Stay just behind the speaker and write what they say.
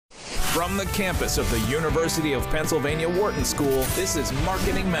From the campus of the University of Pennsylvania Wharton School, this is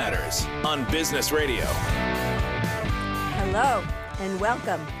Marketing Matters on Business Radio. Hello and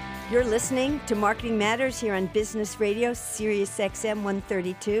welcome. You're listening to Marketing Matters here on Business Radio, Sirius XM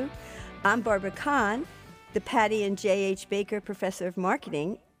 132. I'm Barbara Kahn, the Patty and J.H. Baker Professor of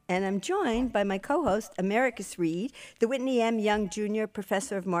Marketing, and I'm joined by my co-host, Americus Reed, the Whitney M. Young Jr.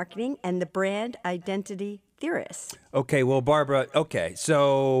 Professor of Marketing and the Brand Identity Theorist. Okay, well, Barbara,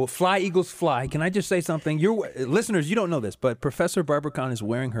 so fly, Eagles, fly. Can I just say something? Listeners, you don't know this, but Professor Barbara Kahn is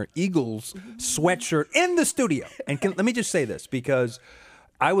wearing her Eagles sweatshirt in the studio. And let me just say this, because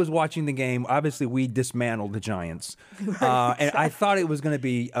I was watching the game. Obviously, we dismantled the Giants. And I thought it was going to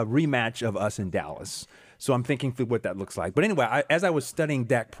be a rematch of us in Dallas. So I'm thinking through what that looks like. But anyway, as I was studying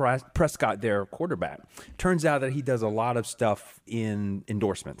Dak Prescott, their quarterback, turns out that he does a lot of stuff in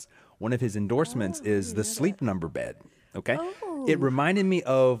endorsements. One of his endorsements is the Sleep Number bed. Okay. Oh. It reminded me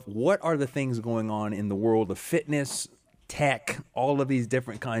of what are the things going on in the world of fitness, tech, all of these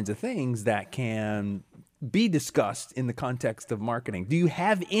different kinds of things that can be discussed in the context of marketing. Do you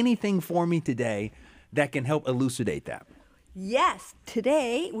have anything for me today that can help elucidate that? Yes.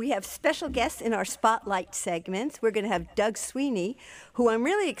 Today, we have special guests in our Spotlight segments. We're going to have Doug Sweeney, who I'm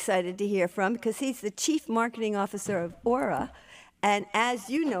really excited to hear from because he's the Chief Marketing Officer of Aura. And as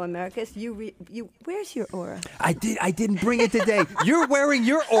you know, Americus, you where's your aura? I didn't bring it today. You're wearing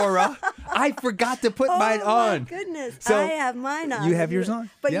your aura. I forgot to put mine on. Oh, my goodness. So I have mine on. You have yours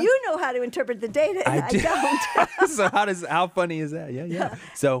on? But you know how to interpret the data, and I don't. So how funny is that? Yeah.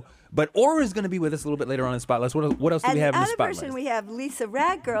 So, but Aura is going to be with us a little bit later on in Spotlight. What else do we have in the Spotlight? And the other person, we have Lisa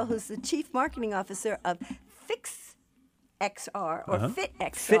Radgirl, who's the Chief Marketing Officer of FitXR or FitXR.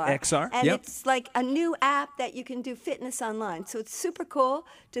 FitXR, and it's like a new app that you can do fitness online. So it's super cool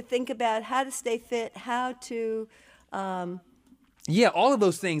to think about how to stay fit, how to all of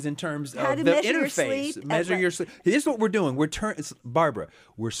those things in terms of the interface. Measure your sleep. Here's what we're doing. Barbara,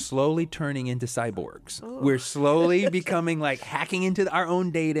 we're slowly turning into cyborgs. Ooh. We're slowly becoming like hacking into our own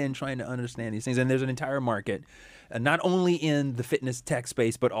data and trying to understand these things. And there's an entire market. Not only in the fitness tech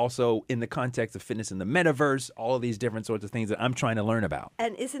space, but also in the context of fitness in the metaverse, all of these different sorts of things that I'm trying to learn about.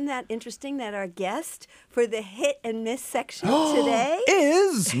 And isn't that interesting that our guest for the hit and miss section today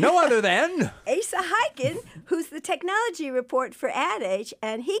is no other than Asa Hiken, who's the technology report for Ad Age,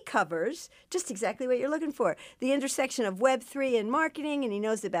 and he covers just exactly what you're looking for, the intersection of Web3 and marketing, and he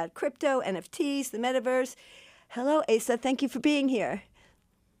knows about crypto, NFTs, the metaverse. Hello, Asa. Thank you for being here.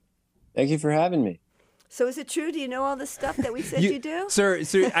 Thank you for having me. So is it true? Do you know all the stuff that we said you do? Sir,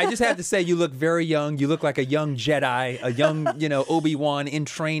 I just have to say you look very young. You look like a young Jedi, a young, Obi-Wan in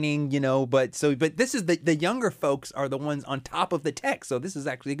training, but this is the younger folks are the ones on top of the tech. So this is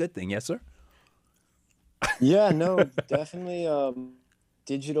actually a good thing. Yes, sir? Yeah, no, definitely.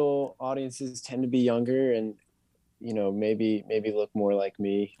 Digital audiences tend to be younger and, maybe look more like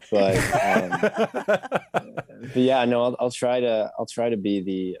me. But yeah, no, I'll try to be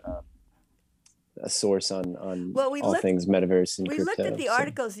the a source on all things metaverse and crypto. We looked at the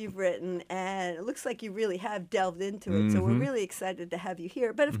articles you've written, and it looks like you really have delved into it. So we're really excited to have you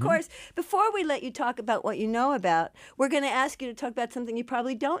here. But of course, before we let you talk about what you know about, we're going to ask you to talk about something you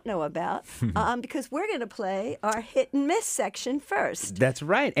probably don't know about, because we're going to play our hit and miss section first. That's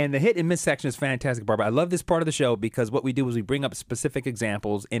right. And the hit and miss section is fantastic, Barbara. I love this part of the show because what we do is we bring up specific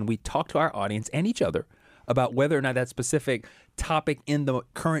examples and we talk to our audience and each other about whether or not that specific topic in the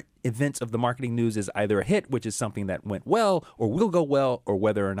current events of the marketing news is either a hit, which is something that went well or will go well, or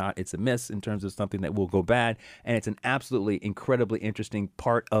whether or not it's a miss in terms of something that will go bad. And it's an absolutely incredibly interesting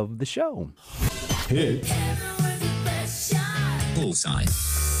part of the show. Hit. Bullseye.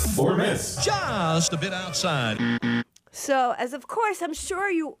 Or miss. Just a bit outside. So, as of course, I'm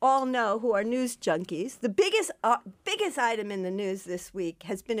sure you all know who are news junkies. The biggest item in the news this week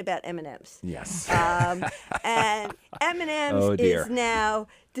has been about M&Ms. Yes. And M&Ms is now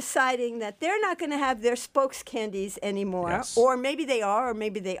deciding that they're not going to have their spokes candies anymore. Yes. Or maybe they are, or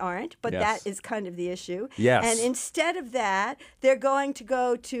maybe they aren't. But Yes. that is kind of the issue. Yes. And instead of that, they're going to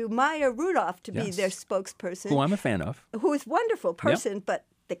go to Maya Rudolph to be Yes. their spokesperson. Who I'm a fan of. Who is a wonderful person, but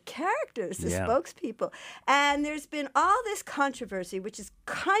the characters, the spokespeople. And there's been all this controversy, which is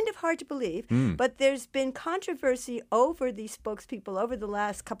kind of hard to believe, but there's been controversy over these spokespeople over the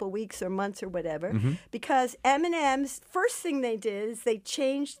last couple weeks or months or whatever, because M&M's, first thing they did is they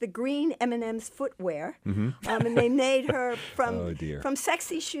changed the green M&M's footwear, and they made her from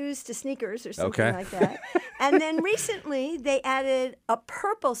sexy shoes to sneakers or something like that. And then recently they added a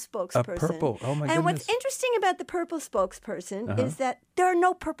purple spokesperson. A purple, oh my goodness. And what's interesting about the purple spokesperson is that there are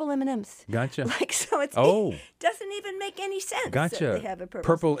no purple M&Ms. Gotcha. Like, so it doesn't even make any sense. Gotcha. That they have a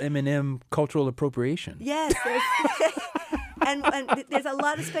Purple M&M cultural appropriation. Yes. And there's a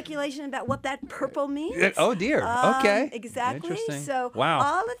lot of speculation about what that purple means. Oh, dear. Okay. Exactly. Interesting. So wow.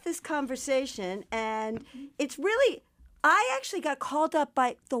 all of this conversation, and it's really... I actually got called up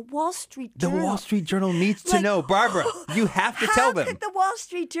by the Wall Street Journal. The Wall Street Journal needs to know. Barbara, you have to tell them. How could the Wall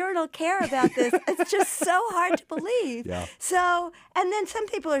Street Journal care about this? It's just so hard to believe. Yeah. So, and then some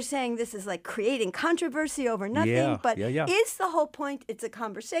people are saying this is like creating controversy over nothing. Yeah. But Yeah. is the whole point it's a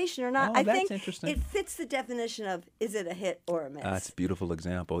conversation or not? Oh, I that's think interesting. it fits the definition of is it a hit or a miss? That's a beautiful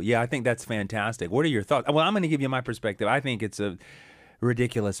example. Yeah, I think that's fantastic. What are your thoughts? Well, I'm going to give you my perspective. I think it's a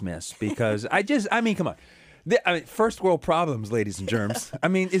ridiculous miss because I mean, come on. First world problems, ladies and germs. I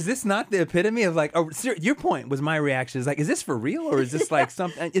mean, is this not the epitome of like, your point was my reaction is like, is this for real? Or is this like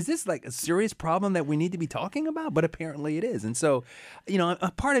is this like a serious problem that we need to be talking about? But apparently it is. And so,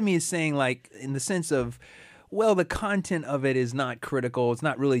 a part of me is saying like, in the sense of, well, the content of it is not critical. It's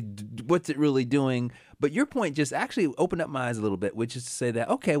not really, what's it really doing? But your point just actually opened up my eyes a little bit, which is to say that,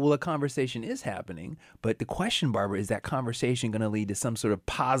 okay, well, a conversation is happening. But the question, Barbara, is that conversation going to lead to some sort of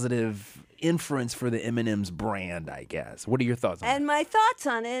positive inference for the M&M's brand, I guess? What are your thoughts on that? And my thoughts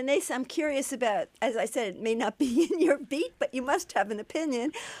on it, and I'm curious about, as I said, it may not be in your beat, but you must have an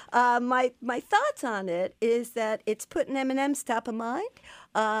opinion. My thoughts on it is that it's putting M&M's top of mind.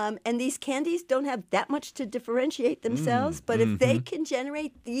 And these candies don't have that much to differentiate themselves. But if they can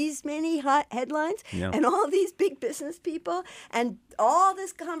generate these many hot headlines and all these big business people and all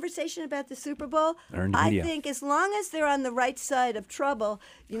this conversation about the Super Bowl, I think as long as they're on the right side of trouble,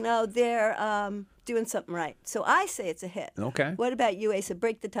 they're doing something right. So I say it's a hit. Okay. What about you, Asa?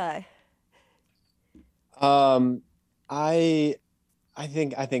 Break the tie. I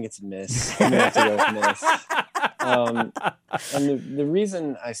think it's a miss. I'm gonna have to go with miss. And the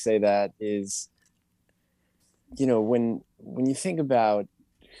reason I say that is, when you think about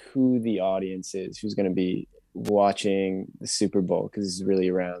who the audience is, who's going to be watching the Super Bowl, because it's really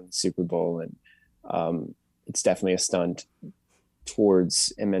around the Super Bowl, and it's definitely a stunt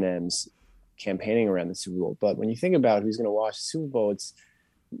towards M&M's campaigning around the Super Bowl. But when you think about who's going to watch the Super Bowl,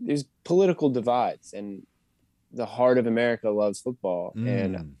 there's political divides, and the heart of America loves football,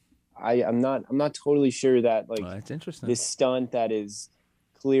 and I'm not totally sure that that's interesting. This stunt that is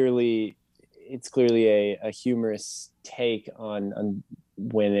clearly a humorous take on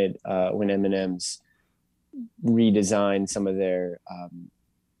when M&M's redesigned some of their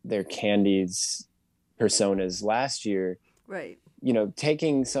candies personas last year. Right.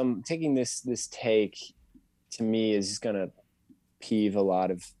 Taking this take, to me, is just gonna peeve a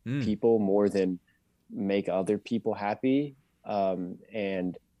lot of people more than make other people happy.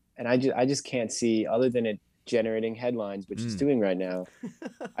 And I just can't see, other than it generating headlines, which it's doing right now,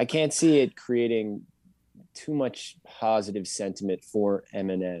 I can't see it creating too much positive sentiment for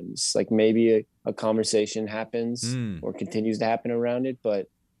M&M's. Like maybe a conversation happens or continues to happen around it, but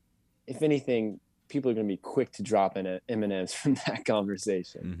if anything, people are going to be quick to drop in M&M's from that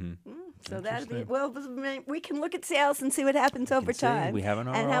conversation. So that'd be, we can look at sales and see what happens over time. We have an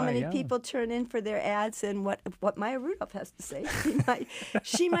ROI, and how many people turn in for their ads, and what Maya Rudolph has to say.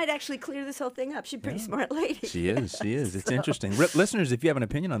 She might actually clear this whole thing up. She's a pretty smart lady. She is. It's interesting. Listeners, if you have an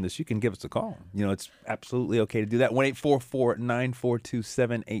opinion on this, you can give us a call. It's absolutely okay to do that.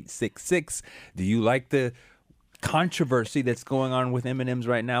 1-844-942-7866. Do you like the controversy that's going on with M&M's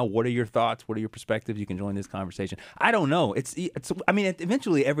right now? What are your thoughts? What are your perspectives? You can join this conversation. I don't know.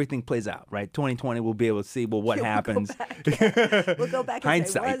 Eventually everything plays out, right? 2020, we'll be able to see, what happens. We'll go back and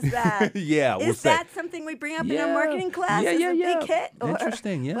Hindsight. say, was that? Is that something we bring up in our marketing class as a big hit? Or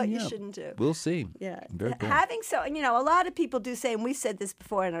interesting. what you shouldn't do? We'll see. Yeah. Very cool. A lot of people do say, and we've said this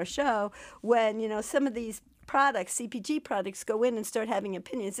before in our show, when, some of these products, CPG products, go in and start having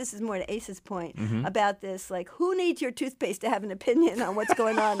opinions. This is more to Ace's point about this. Like, who needs your toothpaste to have an opinion on what's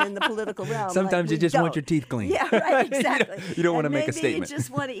going on in the political realm? Sometimes you just want your teeth clean. Yeah, right, exactly. You don't want to make a statement. Maybe you just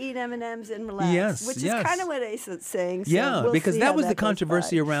want to eat M&Ms and relax, which is kind of what Ace is saying. So because that was the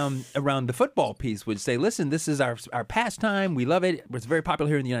controversy goes by. around the football piece, would say, listen, this is our pastime. We love it. It's very popular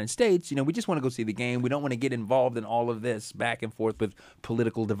here in the United States. We just want to go see the game. We don't want to get involved in all of this back and forth with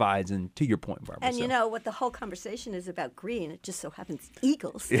political divides. And to your point, Barbara. And what the whole conversation is about green. It just so happens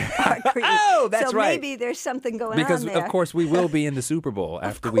eagles are green. Oh, that's so right. Maybe there's something going because on there. of course we will be in the Super Bowl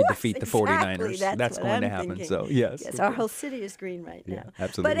after we defeat the 49ers. That's going I'm to happen. thinking. So yes. Yes, our whole city is green right now.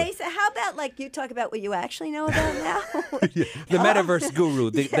 Absolutely. But Asa, how about like you talk about what you actually know about now? The metaverse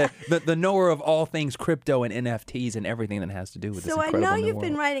guru, the knower of all things crypto and NFTs and everything that has to do with this So I incredible know new you've world.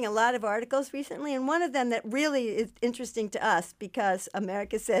 been writing a lot of articles recently, and one of them that really is interesting to us because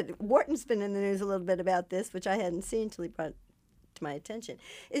America said Wharton's been in the news a little bit about this, which I hadn't seen until he brought it to my attention,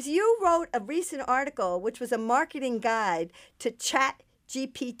 is you wrote a recent article which was a marketing guide to Chat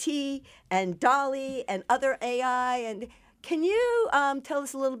GPT and Dolly and other AI. And can you tell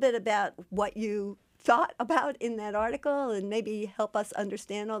us a little bit about what you thought about in that article and maybe help us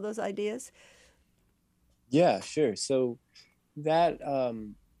understand all those ideas? Yeah, sure. So that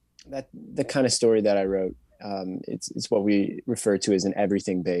the kind of story that I wrote, it's what we refer to as an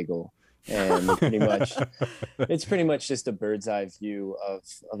everything bagel, and it's pretty much just a bird's eye view of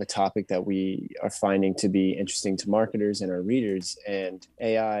a topic that we are finding to be interesting to marketers and our readers. And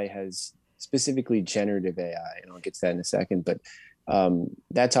AI has specifically generative AI, and I'll get to that in a second. But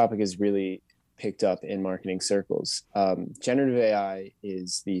that topic is really picked up in marketing circles. Generative AI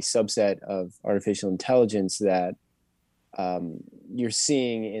is the subset of artificial intelligence that you're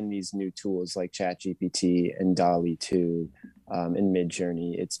seeing in these new tools like ChatGPT and DALL-E 2 and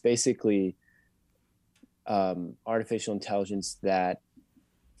Midjourney. It's basically artificial intelligence that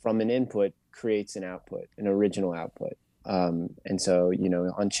from an input creates an output, an original output. And so,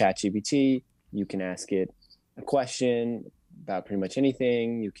 on ChatGPT, you can ask it a question about pretty much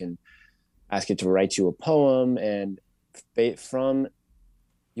anything. You can ask it to write you a poem, and from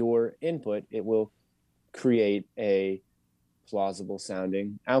your input, it will create a plausible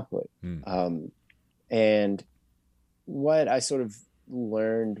sounding output. And what I sort of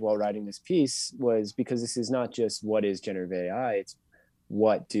learned while writing this piece was, because this is not just what is generative AI, it's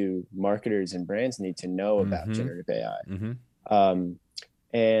what do marketers and brands need to know about generative AI.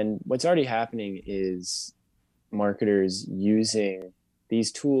 And what's already happening is marketers using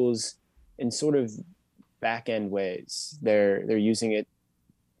these tools in sort of back-end ways. They're using it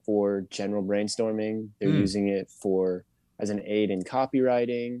for general brainstorming. They're using it as an aid in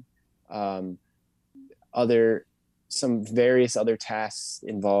copywriting, some various other tasks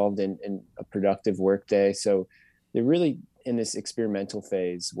involved in a productive workday. So they're really in this experimental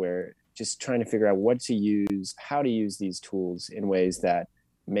phase where just trying to figure out what to use, how to use these tools in ways that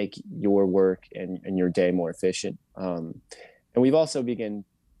make your work and your day more efficient. And we've also begun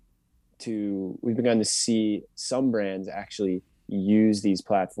to see some brands actually use these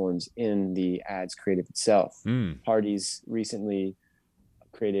platforms in the ads creative itself. Hardee's recently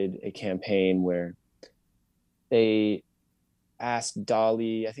created a campaign where they asked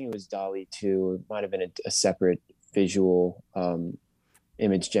DALL-E, I think it was DALL-E 2, or it might have been a separate visual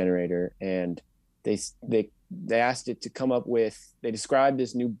image generator, and they asked it to come up with, they described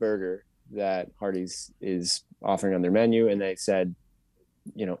this new burger that Hardee's is offering on their menu, and they said,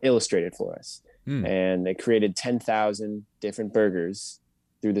 illustrate it for us. And they created 10,000 different burgers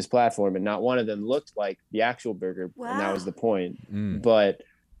through this platform, and not one of them looked like the actual burger. Wow. And that was the point. But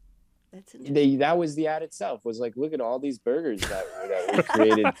that was the ad itself, was like, look at all these burgers that we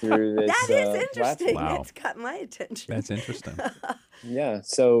created through this that is interesting. Wow. That's got my attention. That's interesting. Yeah.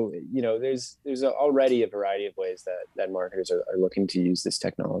 So, there's already a variety of ways that marketers are looking to use this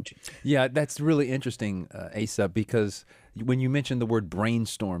technology. Yeah, that's really interesting, Asa, because when you mentioned the word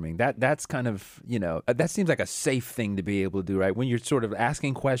brainstorming, that's kind of, that seems like a safe thing to be able to do, right? When you're sort of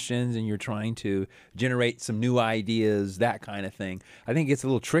asking questions and you're trying to generate some new ideas, that kind of thing. I think it gets a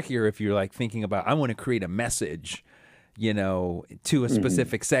little trickier if you're like thinking about, I want to create a message, to a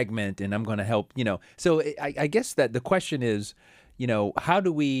specific segment, and I'm going to help, So I guess that the question is, how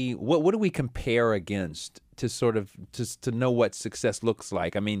do we, what do we compare against to sort of, to know what success looks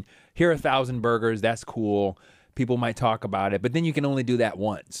like? I mean, here are 1,000 burgers, that's cool. People might talk about it, but then you can only do that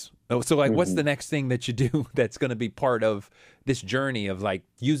once. So like, what's the next thing that you do that's going to be part of this journey of like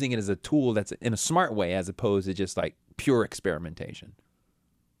using it as a tool that's in a smart way, as opposed to just like pure experimentation?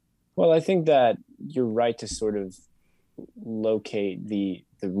 Well, I think that you're right to sort of locate the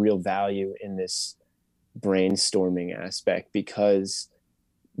real value in this brainstorming aspect, because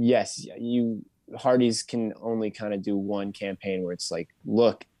yes, Hardee's can only kind of do one campaign where it's like,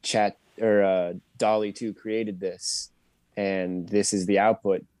 look, DALL-E 2 created this, and this is the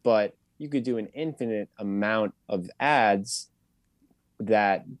output. But you could do an infinite amount of ads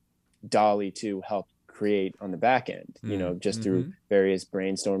that DALL-E 2 helped create on the back end, just through various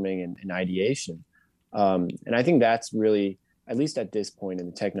brainstorming and ideation. And I think that's really, at least at this point in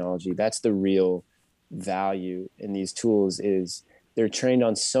the technology, that's the real value in these tools is they're trained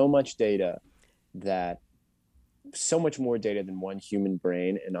on so much data, that so much more data than one human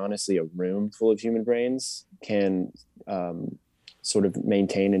brain, and honestly a room full of human brains can sort of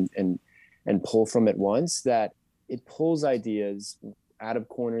maintain and pull from at once, that it pulls ideas out of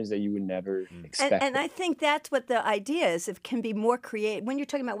corners that you would never expect. And I think that's what the idea is. It can be more creative. When you're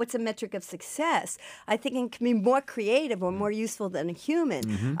talking about what's a metric of success, I think it can be more creative or more useful than a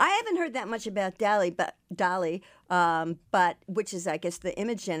human. I haven't heard that much about DALL-E, but which is, I guess, the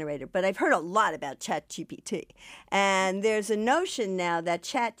image generator. But I've heard a lot about ChatGPT. And there's a notion now that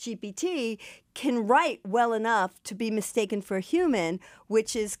ChatGPT can write well enough to be mistaken for a human,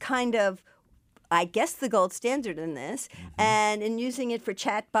 which is kind of, I guess, the gold standard in this, and in using it for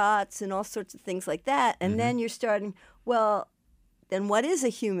chatbots and all sorts of things like that. And then you're starting, well, then what is a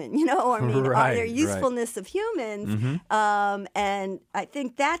human? You know, I mean, are there usefulness of humans? And I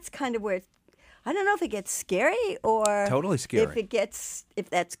think that's kind of where it's, I don't know if it gets scary or totally scary.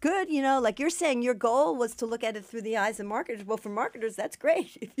 If that's good, you know, like you're saying your goal was to look at it through the eyes of marketers. Well, for marketers, that's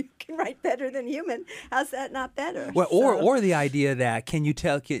great. If you can write better than human, how's that not better? Well, or the idea that, can you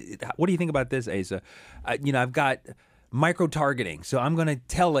tell, what do you think about this, Asa? You know, I've got micro-targeting, so I'm going to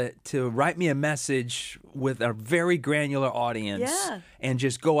tell it to write me a message with a very granular audience and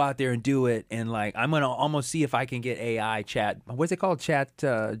just go out there and do it. And like, I'm going to almost see if I can get AI what's it called?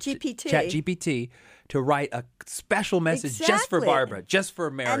 GPT to write a special message just for Barbara, just for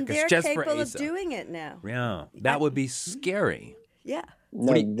Americas, just for Asa. And they're capable of doing it now. Yeah, that would be scary. Yeah.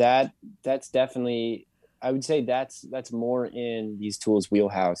 No, that's definitely, I would say that's more in these tools'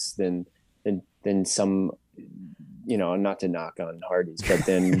 wheelhouse than some, you know, not to knock on Hardee's, but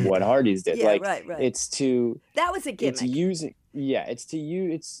then what Hardee's did. Right. It's to, that was a gimmick. It's using, it's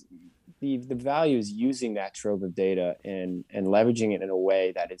the value is using that trove of data and leveraging it in a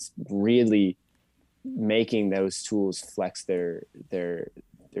way that it's really making those tools flex their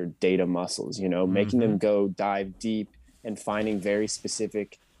data muscles, you know, making them go dive deep and finding very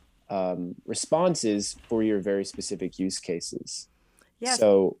specific responses for your very specific use cases. Yeah.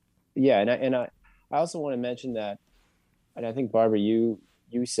 So yeah, and I also want to mention that, and I think Barbara, you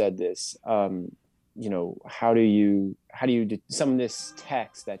said this. You know, how do you some of this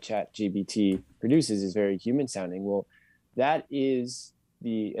text that ChatGPT produces is very human sounding. Well, that is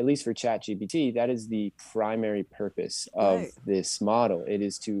at least for ChatGPT, that is the primary purpose of this model. It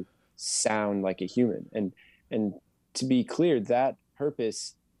is to sound like a human, and to be clear, that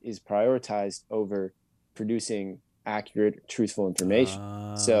purpose is prioritized over producing accurate, truthful information.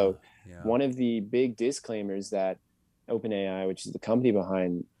 One of the big disclaimers that OpenAI, which is the company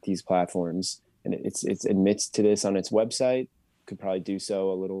behind these platforms, and it admits to this on its website, could probably do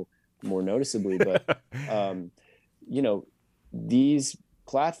so a little more noticeably, but you know, these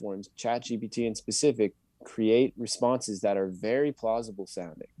platforms, ChatGPT in specific, create responses that are very plausible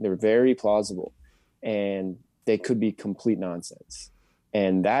sounding. They're very plausible, and they could be complete nonsense.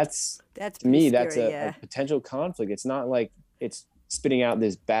 And that's to me, scary, that's a potential conflict. It's not like it's spitting out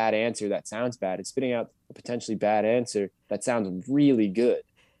this bad answer that sounds bad. It's spitting out a potentially bad answer that sounds really good.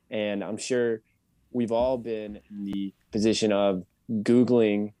 And I'm sure we've all been in the position of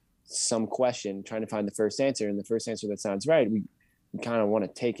Googling some question, trying to find the first answer, and the first answer that sounds right, we kind of want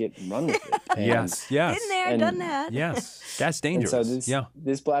to take it and run with it. And, yes. Been there, done that. Yes, that's dangerous. And so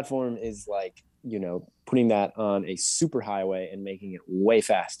this platform is like, you know, putting that on a super highway and making it way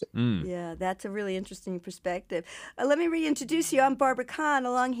faster. Yeah, that's a really interesting perspective. Let me reintroduce you. I'm Barbara Kahn,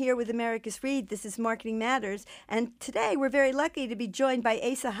 along here with America's Read. This is Marketing Matters. And today we're very lucky to be joined by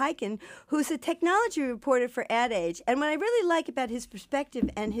Asa Hiken, who's a technology reporter for Ad Age. And what I really like about his perspective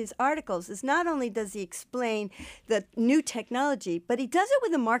and his articles is not only does he explain the new technology, but he does it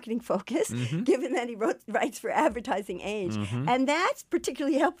with a marketing focus, given that he writes for Advertising Age. And that's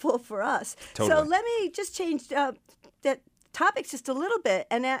particularly helpful for us. Totally. So let me just change the topics just a little bit.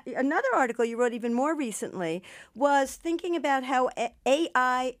 And another article you wrote even more recently was thinking about how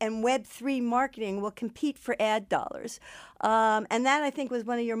AI and Web3 marketing will compete for ad dollars. And that, I think, was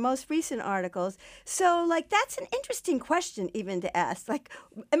one of your most recent articles. So, like, that's an interesting question even to ask. Like,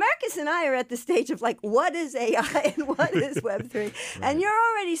 Americans and I are at the stage of, like, what is AI and what is Web3? And you're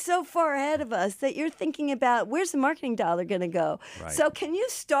already so far ahead of us that you're thinking about where's the marketing dollar going to go? So can you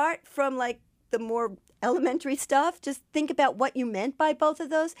start from, like, the more elementary stuff, just think about what you meant by both of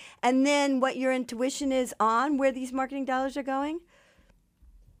those, and then what your intuition is on where these marketing dollars are going?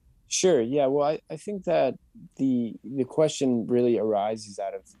 Sure. Yeah. Well, I think that the question really arises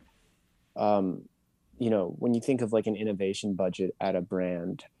out of, you know, when you think of like an innovation budget at a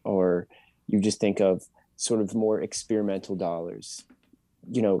brand, or you just think of sort of more experimental dollars,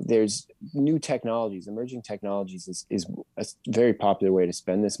 there's new technologies, emerging technologies is a very popular way to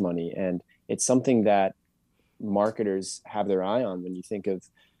spend this money. And it's something that marketers have their eye on when you think of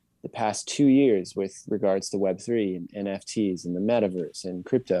the past 2 years with regards to Web3 and NFTs and the metaverse and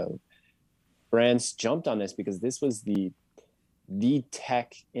crypto. Brands jumped on this because this was the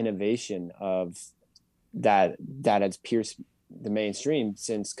tech innovation of that has pierced the mainstream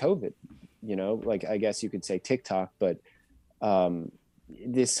since COVID. Like, I guess you could say TikTok, but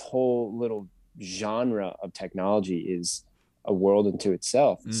this whole little genre of technology is a world unto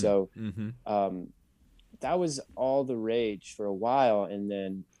itself. So that was all the rage for a while, and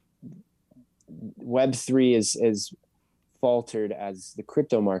then Web3 is faltered as the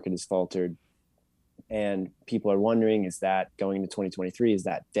crypto market has faltered, and people are wondering, is that going into 2023? Is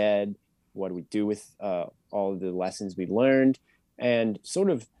that dead? What do we do with all of the lessons we learned? And sort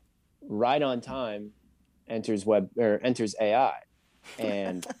of right on time enters AI,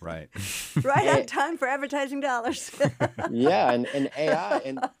 and right on time for advertising dollars. Yeah, and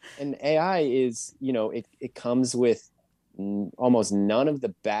AI is, it comes with almost none of the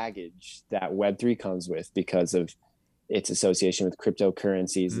baggage that Web3 comes with because of its association with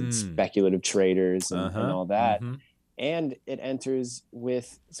cryptocurrencies and speculative traders and all that. And it enters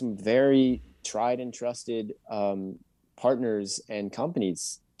with some very tried and trusted partners and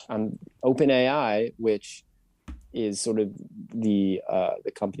companies. OpenAI, which is sort of the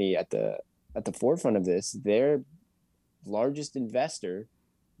company at the forefront of this, their largest investor,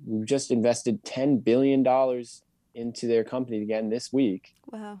 who just invested $10 billion into their company again this week.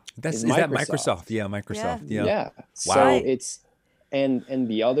 Wow. Is that Microsoft? Yeah, Microsoft. Yeah. Wow. So it's and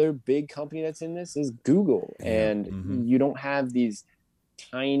the other big company that's in this is Google. And you don't have these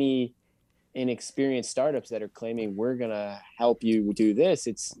tiny inexperienced startups that are claiming we're going to help you do this.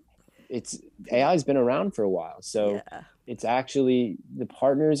 It's AI's been around for a while. So it's actually, the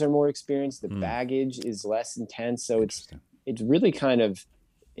partners are more experienced. The baggage is less intense. So it's really kind of,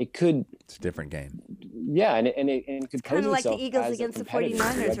 it's a different game. Yeah, and it could kind of like the Eagles against the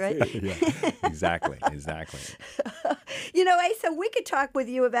 49ers, right? Yeah, exactly. Asa, we could talk with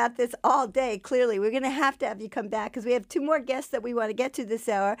you about this all day. Clearly, we're going to have you come back because we have 2 more guests that we want to get to this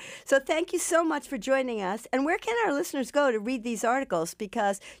hour. So thank you so much for joining us. And where can our listeners go to read these articles?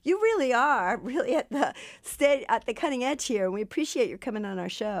 Because you really are at the cutting edge here, and we appreciate your coming on our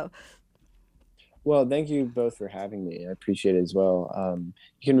show. Well, thank you both for having me. I appreciate it as well.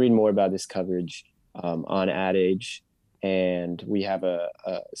 You can read more about this coverage on Ad Age, and we have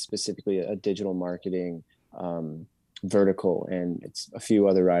specifically a digital marketing vertical, and it's a few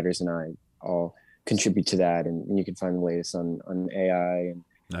other writers and I all contribute to that, and you can find the latest on AI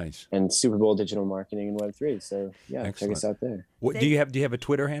and Super Bowl digital marketing and Web3. So Excellent. Check us out there. Do you have a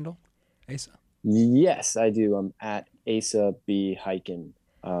Twitter handle, Asa? Yes, I do. I'm at Asa B Hiken.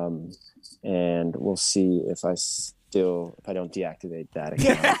 And we'll see if I don't deactivate that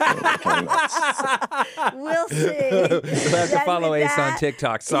account. We'll see. You'll have to follow Ace on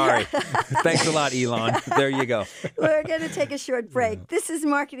TikTok. Sorry. Thanks a lot, Elon. There you go. We're going to take a short break. This is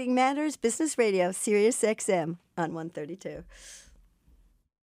Marketing Matters Business Radio, Sirius XM on 132.